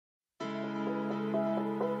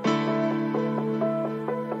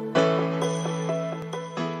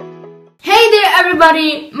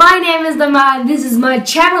everybody, my name is Dama. This is my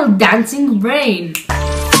channel Dancing Brain.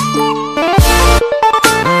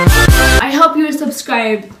 I hope you're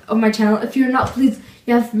subscribed on my channel. If you're not, please,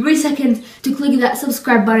 you have 3 seconds to click that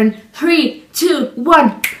subscribe button. 3, 2,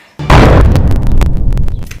 1.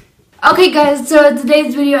 Okay guys, so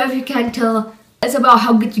today's video, if you can't tell, is about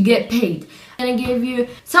how good you get paid. And I gave you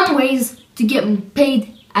some ways to get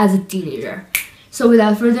paid as a teenager. So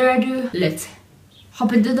without further ado, let's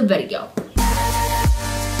hop into the video.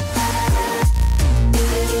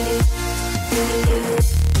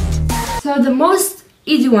 So the most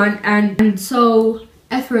easy one and so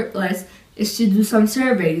effortless is to do some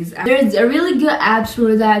surveys. There's a really good apps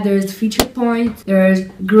for that. There's Feature Point, there's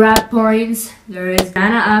Grab Points, there's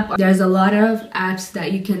Nana app. There's a lot of apps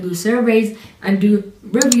that you can do surveys and do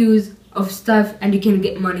reviews of stuff, and you can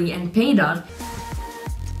get money and paid off.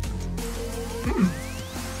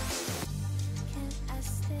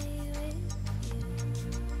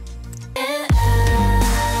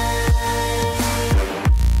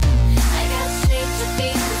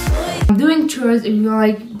 Doing chores, if you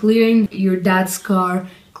like clearing your dad's car,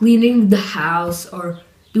 cleaning the house, or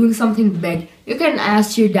doing something big, you can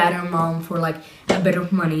ask your dad or mom for like a bit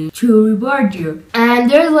of money to reward you.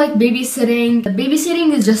 And there's like babysitting.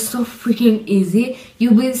 Babysitting is just so freaking easy.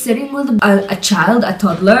 You'll be sitting with a child, a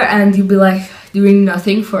toddler, and you'll be like doing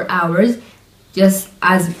nothing for hours just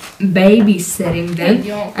as babysitting them,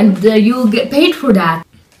 and you'll get paid for that.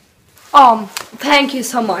 Thank you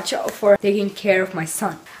so much for taking care of my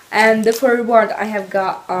son. And for reward, I have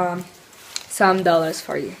got some dollars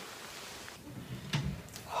for you.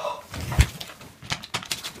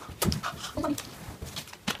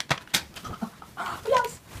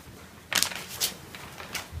 Yes.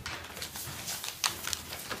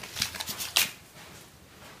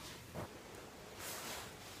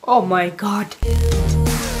 Oh my God.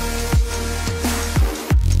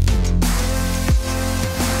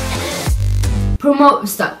 Promote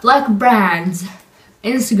stuff like brands,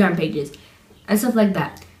 Instagram pages, and stuff like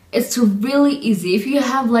that. It's really easy. If you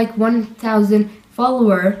have like 1,000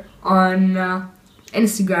 followers on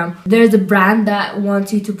Instagram, there's a brand that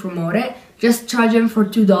wants you to promote it. Just charge them for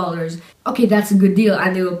 $2. Okay, that's a good deal,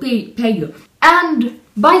 and they will pay you. And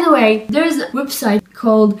by the way, there's a website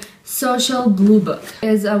called Social Blue Book.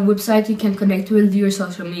 It's a website you can connect with your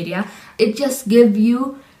social media. It just gives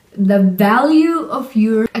you the value of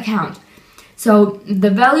your account. So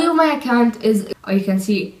the value of my account is, you can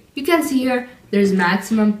see here, there's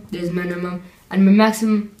maximum, there's minimum, and my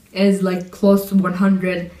maximum is like close to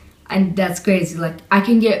 100, and that's crazy. Like I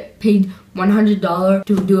can get paid $100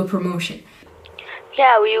 to do a promotion.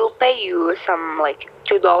 Yeah, we will pay you some like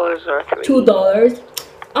 $2 or $3. $2?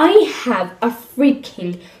 I have a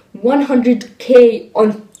freaking 100K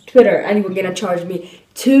on Twitter, and you're gonna charge me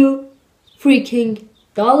 $2 freaking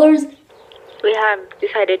dollars? We have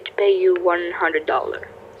decided to pay you $100.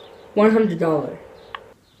 $100.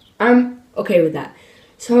 I'm okay with that.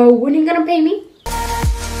 So when are you gonna pay me?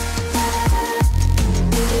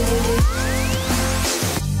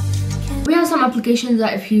 We have some applications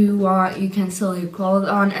that if you want, you can sell your clothes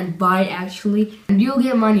on and buy actually, and you'll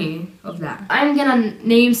get money of that. I'm gonna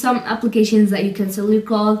name some applications that you can sell your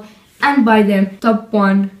clothes and buy them. Top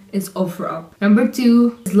 1 is OfferUp. Number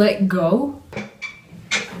 2 is Let Go.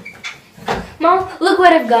 Mom, look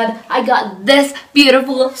what I've got. I got this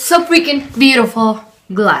beautiful, so freaking beautiful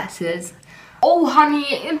glasses. Oh honey,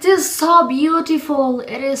 it is so beautiful.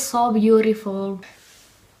 It is so beautiful.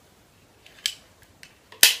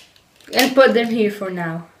 And put them here for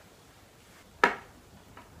now.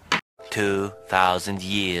 2,000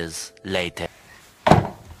 years later.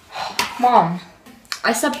 Mom,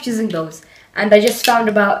 I stopped using those, and I just found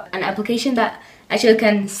about an application that actually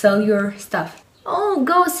can sell your stuff. Oh,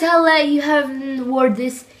 go sell it. You haven't worn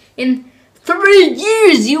this in 3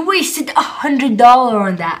 years. You wasted $100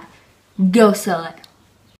 on that. Go sell it.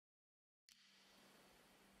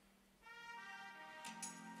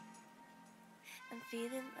 I'm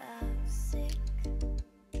feeling lovesick,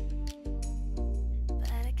 but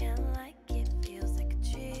I can't like it. Feels like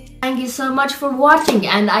a dream. Thank you so much for watching,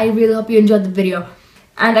 and I really hope you enjoyed the video.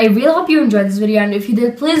 And I really hope you enjoyed this video, and if you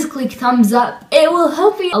did, please click thumbs up. It will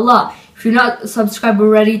help me a lot. If you're not subscribed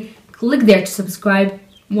already, click there to subscribe.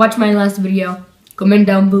 Watch my last video. Comment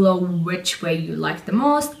down below which way you like the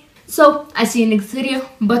most. So, I see you next video.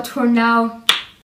 But for now,